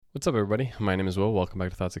What's up, everybody? My name is Will. Welcome back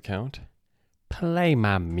to Thoughts Account. Play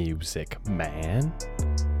my music, man.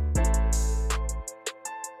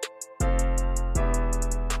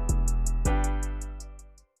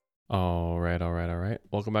 All right.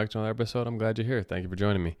 Welcome back to another episode. I'm glad you're here. Thank you for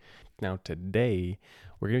joining me. Now, today,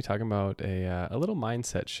 we're going to be talking about a little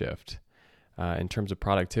mindset shift in terms of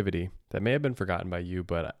productivity that may have been forgotten by you,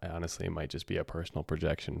 but honestly, it might just be a personal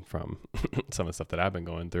projection from some of the stuff that I've been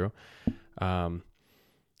going through.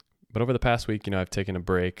 But over the past week, I've taken a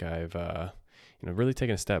break. I've, really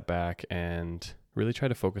taken a step back and really tried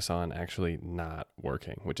to focus on actually not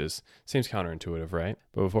working, which seems counterintuitive, right?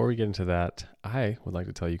 But before we get into that, I would like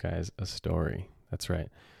to tell you guys a story. That's right.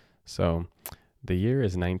 So the year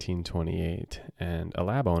is 1928 and a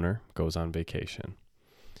lab owner goes on vacation.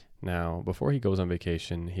 Now, before he goes on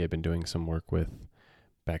vacation, he had been doing some work with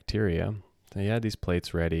bacteria. He had these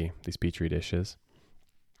plates ready, these petri dishes,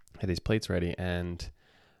 and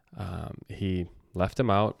he left them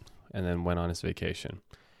out and then went on his vacation.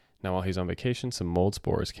 Now, while he's on vacation, some mold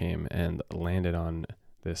spores came and landed on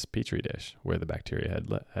this petri dish where the bacteria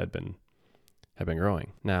had been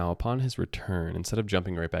growing. Now, upon his return, instead of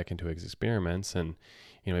jumping right back into his experiments and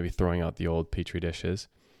maybe throwing out the old petri dishes,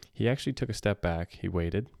 he actually took a step back. He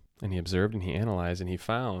waited and he observed and he analyzed, and he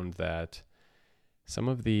found that some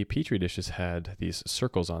of the petri dishes had these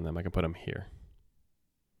circles on them. I can put them here.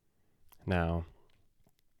 Now,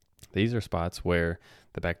 these are spots where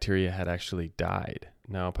the bacteria had actually died.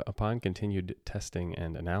 Now, upon continued testing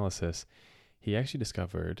and analysis, he actually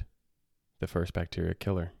discovered the first bacteria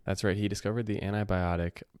killer. That's right, he discovered the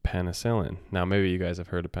antibiotic penicillin. Now, maybe you guys have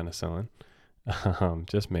heard of penicillin,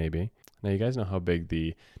 just maybe. Now, you guys know how big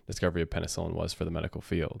the discovery of penicillin was for the medical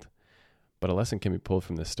field. But a lesson can be pulled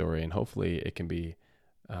from this story, and hopefully it can be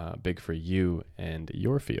big for you and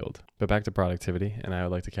your field. But back to productivity, and I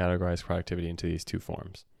would like to categorize productivity into these two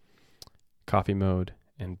forms: coffee mode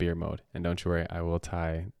and beer mode. And don't you worry, I will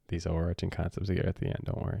tie these overarching concepts together at the end,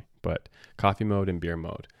 don't worry. But coffee mode and beer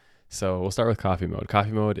mode. So we'll start with coffee mode.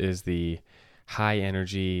 Coffee mode is the high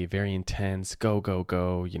energy, very intense, go,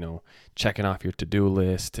 checking off your to-do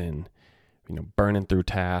list and, burning through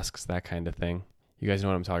tasks, that kind of thing. You guys know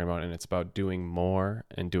what I'm talking about, and it's about doing more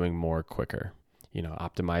and doing more quicker.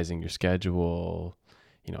 Optimizing your schedule,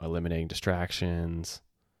 eliminating distractions.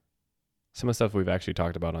 Some of the stuff we've actually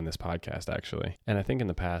talked about on this podcast, actually. And I think in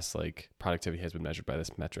the past, productivity has been measured by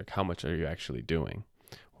this metric. How much are you actually doing?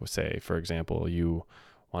 We'll say, for example, you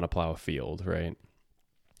want to plow a field, right?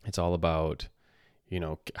 It's all about,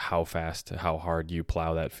 how fast, how hard you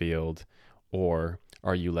plow that field, or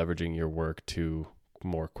are you leveraging your work to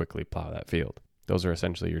more quickly plow that field? Those are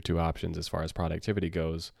essentially your two options as far as productivity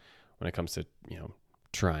goes when it comes to,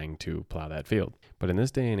 trying to plow that field. But in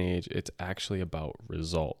this day and age, it's actually about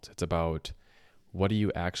results. It's about, what are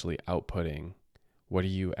you actually outputting? What are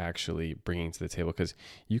you actually bringing to the table? Because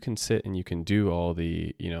you can sit and you can do all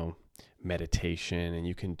the, meditation, and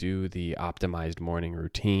you can do the optimized morning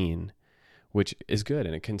routine, which is good,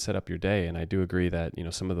 and it can set up your day. And I do agree that,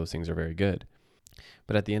 some of those things are very good.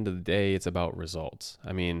 But at the end of the day, it's about results.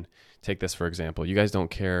 I mean, take this for example. You guys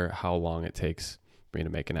don't care how long it takes for me to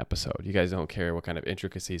make an episode. You guys don't care what kind of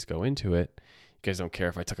intricacies go into it. You guys don't care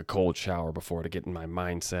if I took a cold shower before to get in my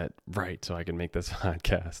mindset right so I can make this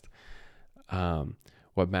podcast.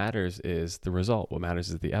 What matters is the result. What matters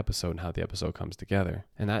is the episode and how the episode comes together.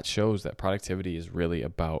 And that shows that productivity is really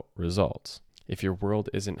about results. If your world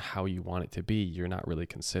isn't how you want it to be, you're not really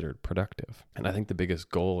considered productive. And I think the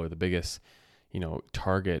biggest goal, or the biggest,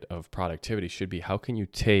 target of productivity should be, how can you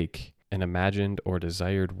take an imagined or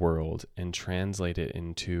desired world and translate it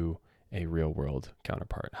into a real world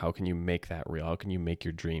counterpart? How can you make that real? How can you make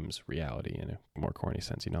your dreams reality in a more corny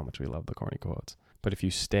sense? You know how much we love the corny quotes. But if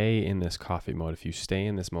you stay in this coffee mode, if you stay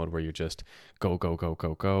in this mode where you're just go,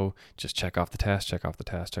 just check off the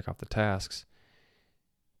tasks,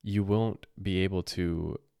 you won't be able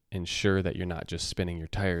to ensure that you're not just spinning your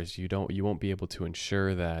tires. You won't be able to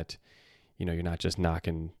ensure that, you're not just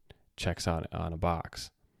knocking checks on a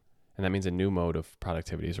box. And that means a new mode of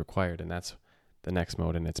productivity is required, and that's the next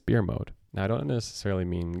mode, and it's beer mode. Now, I don't necessarily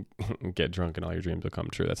mean get drunk and all your dreams will come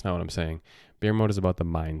true. That's not what I'm saying. Beer mode is about the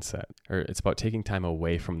mindset, or it's about taking time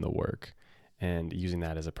away from the work and using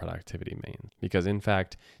that as a productivity means. Because in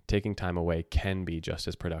fact, taking time away can be just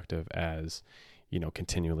as productive as,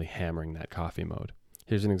 continually hammering that coffee mode.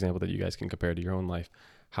 Here's an example that you guys can compare to your own life.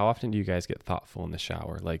 How often do you guys get thoughtful in the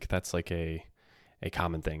shower? That's like a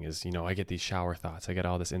common thing is, I get these shower thoughts. I get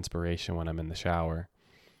all this inspiration when I'm in the shower.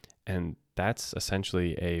 And that's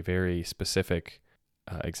essentially a very specific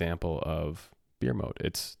example of beer mode.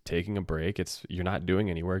 It's taking a break. You're not doing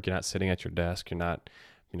any work. You're not sitting at your desk. You're not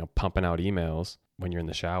pumping out emails when you're in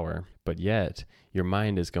the shower, but yet your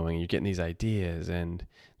mind is going, you're getting these ideas, and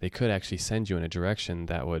they could actually send you in a direction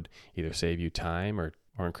that would either save you time or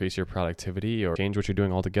increase your productivity or change what you're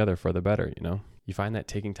doing altogether for the better. You find that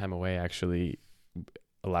taking time away actually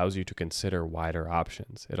allows you to consider wider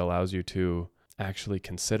options. It allows you to actually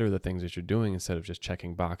consider the things that you're doing instead of just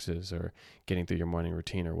checking boxes or getting through your morning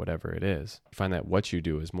routine or whatever it is. You find that what you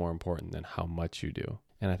do is more important than how much you do.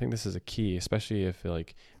 And I think this is a key, especially if you're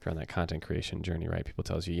on that content creation journey, right? People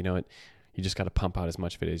tells you, you just got to pump out as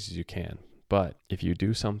much video as you can. But if you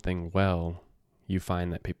do something well, you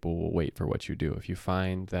find that people will wait for what you do. If you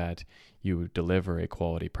find that you deliver a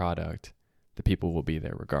quality product, the people will be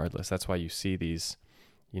there regardless. That's why you see these,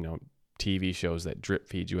 TV shows that drip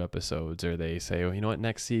feed you episodes, or they say, oh,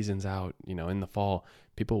 next season's out, in the fall.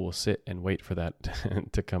 People will sit and wait for that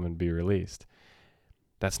to come and be released.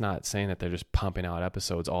 That's not saying that they're just pumping out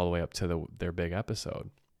episodes all the way up to their big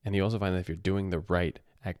episode. And you also find that if you're doing the right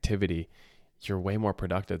activity, you're way more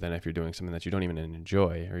productive than if you're doing something that you don't even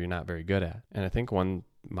enjoy or you're not very good at. And I think one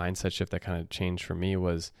mindset shift that kind of changed for me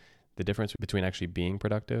was the difference between actually being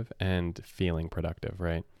productive and feeling productive,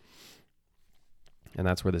 right? And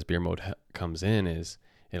that's where this beer mode comes in, is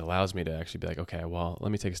it allows me to actually be like, okay, well, let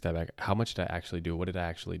me take a step back. How much did I actually do? What did I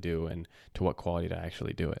actually do? And to what quality did I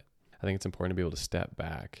actually do it? I think it's important to be able to step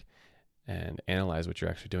back and analyze what you're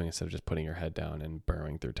actually doing instead of just putting your head down and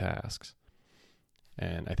burrowing through tasks.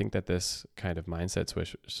 And I think that this kind of mindset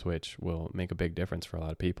switch will make a big difference for a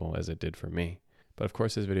lot of people, as it did for me. But of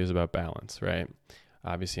course, this video is about balance, right?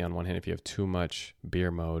 Obviously, on one hand, if you have too much beer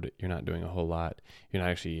mode, you're not doing a whole lot. You're not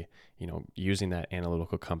actually, using that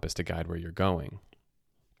analytical compass to guide where you're going.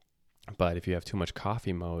 But if you have too much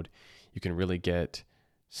coffee mode, you can really get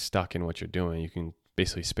stuck in what you're doing. You can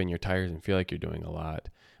basically spin your tires and feel like you're doing a lot,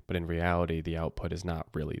 but in reality, the output is not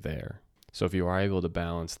really there. So if you are able to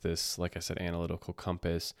balance this, like I said, analytical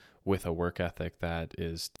compass with a work ethic that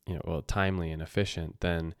is, timely and efficient,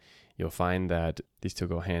 then you'll find that these two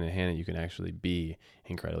go hand in hand and you can actually be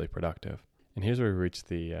incredibly productive. And here's where we reach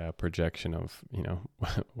the projection of,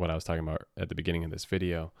 what I was talking about at the beginning of this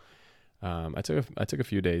video. I took a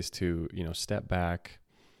few days to, step back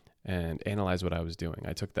and analyze what I was doing.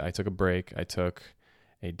 I took a break. I took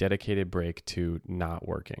a dedicated break to not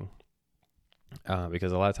working.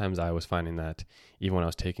 Because a lot of times I was finding that even when I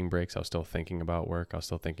was taking breaks, I was still thinking about work. I was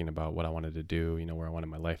still thinking about what I wanted to do, where I wanted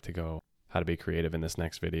my life to go, how to be creative in this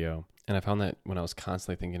next video. And I found that when I was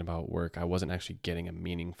constantly thinking about work, I wasn't actually getting a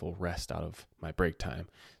meaningful rest out of my break time.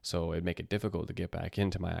 So it'd make it difficult to get back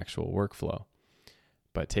into my actual workflow.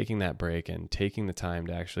 But taking that break and taking the time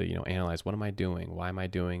to actually, analyze, what am I doing? Why am I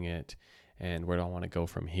doing it? And where do I want to go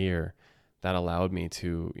from here? That allowed me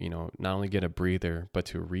to, not only get a breather, but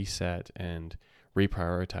to reset and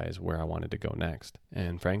reprioritize where I wanted to go next.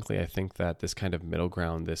 And frankly, I think that this kind of middle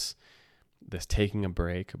ground, this taking a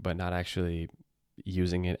break, but not actually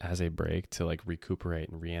using it as a break to recuperate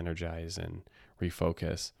and re-energize and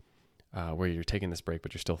refocus, where you're taking this break,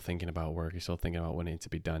 but you're still thinking about work. You're still thinking about what needs to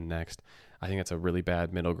be done next. I think that's a really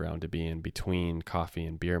bad middle ground to be in between coffee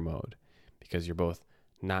and beer mode, because you're both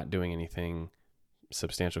not doing anything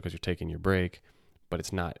substantial because you're taking your break, but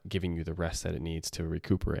it's not giving you the rest that it needs to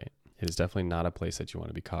recuperate. It is definitely not a place that you want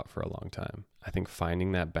to be caught for a long time. I think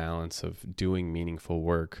finding that balance of doing meaningful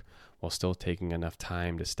work while still taking enough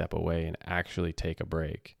time to step away and actually take a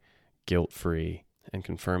break, guilt-free, and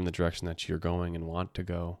confirm the direction that you're going and want to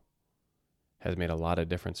go has made a lot of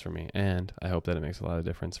difference for me. And I hope that it makes a lot of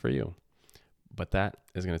difference for you. But that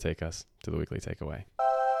is going to take us to the weekly takeaway.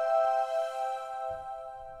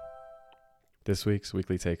 This week's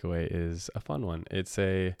weekly takeaway is a fun one. It's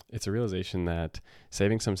a realization that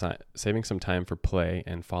saving some time for play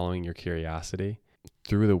and following your curiosity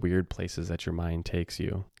through the weird places that your mind takes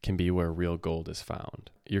you can be where real gold is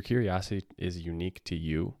found. Your curiosity is unique to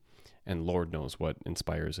you, and Lord knows what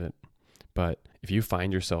inspires it. But if you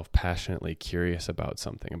find yourself passionately curious about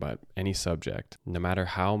something, about any subject, no matter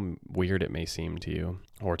how weird it may seem to you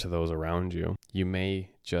or to those around you, you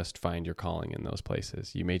may just find your calling in those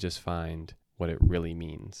places. You may just find what it really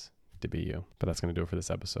means to be you. But that's going to do it for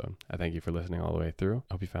this episode. I thank you for listening all the way through.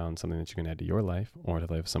 I hope you found something that you can add to your life or to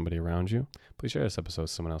the life of somebody around you. Please share this episode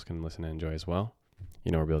so someone else can listen and enjoy as well.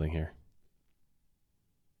 We're building here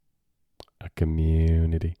a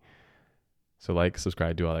community. So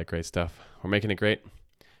subscribe, do all that great stuff. We're making it great.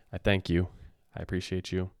 I thank you. I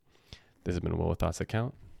appreciate you. This has been Will with Thoughts That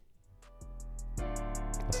Count.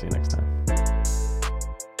 I'll see you next time.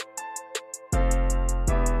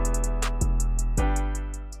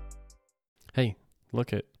 Hey,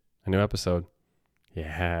 look at a new episode.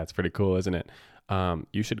 Yeah, it's pretty cool, isn't it?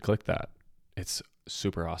 You should click that. it's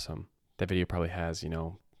super awesome. That video probably has,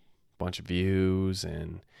 a bunch of views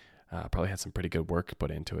and probably had some pretty good work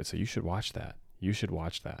put into it. So you should watch that. You should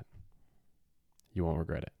watch that. You won't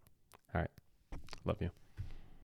regret it. All right. Love you.